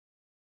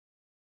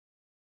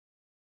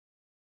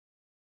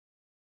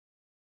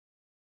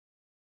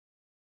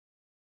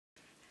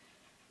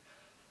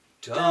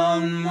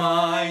Don't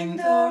mind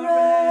the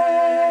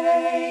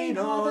rain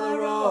or the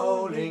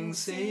rolling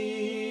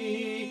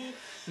sea.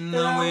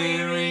 The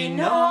weary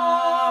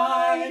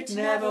night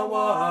never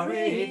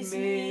worried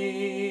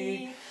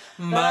me,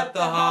 but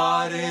the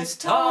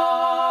hardest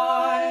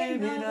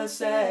time in a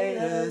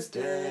sailor's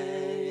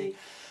day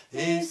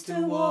is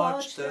to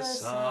watch the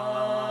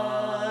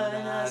sun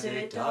as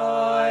it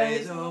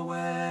dies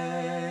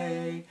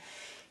away.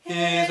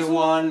 Here's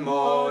one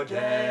more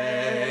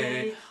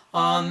day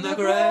on the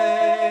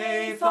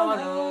grey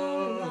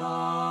funnel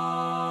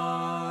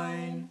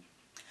line.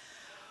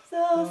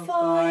 The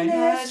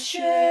finest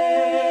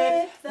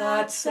ship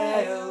that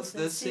sails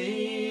the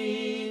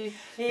sea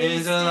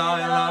is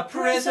a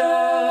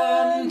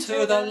prison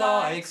to the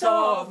likes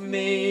of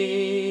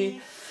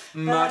me.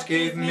 But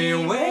give me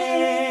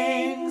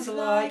wings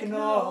like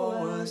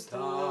Noah's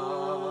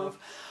dove,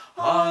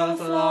 I'll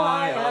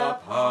fly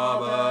up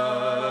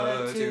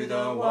harbour to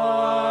the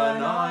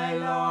one I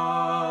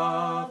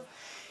love.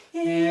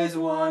 Here's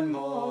one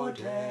more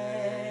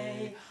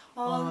day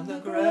on the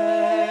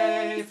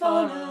grey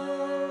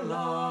funnel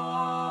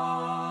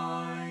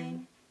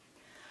line.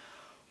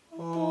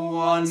 Oh,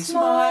 once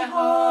my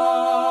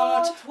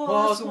heart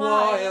was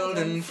wild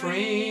and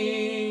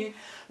free,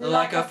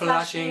 like a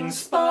flashing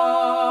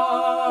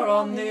spar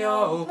on the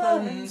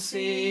open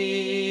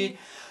sea.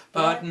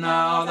 But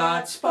now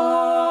that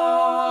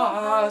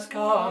spar has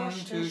come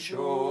to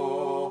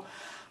shore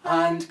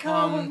and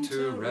come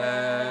to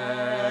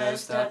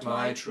rest at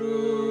my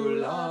true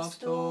love's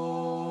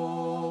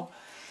door.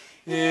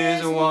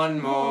 Here's one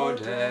more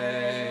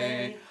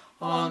day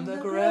on the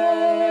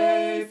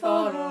grey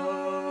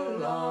funnel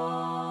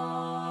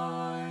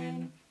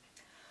line.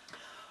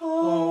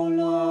 Oh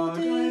Lord,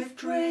 if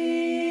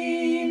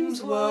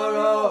dreams were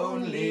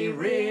only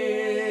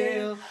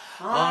real,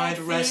 I'd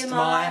rest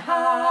my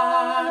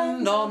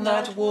hand on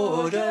that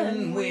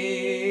wooden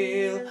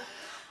wheel,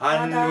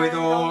 and with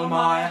all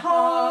my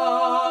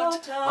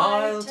heart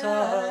I'll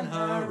turn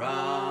her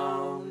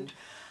round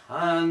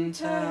and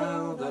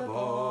tell the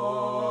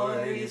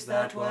boys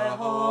that we're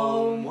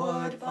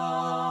homeward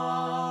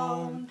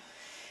bound.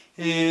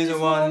 Here's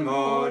one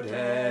more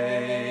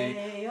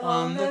day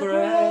on the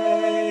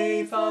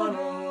grey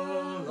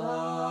funnel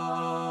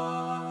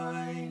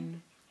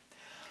line.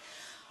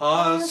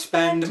 I'll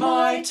spend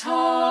my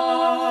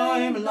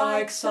time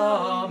like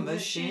some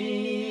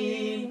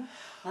machine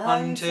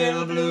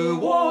until blue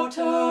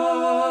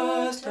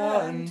waters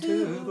turn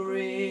to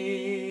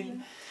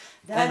green.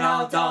 Then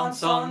I'll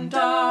dance on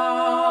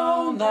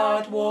down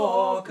that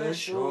walk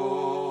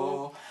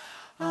ashore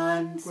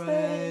and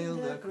sail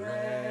the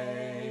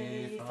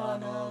grey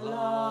funnel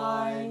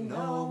line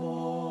no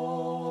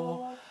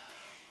more,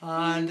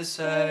 and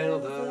sail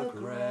the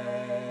grey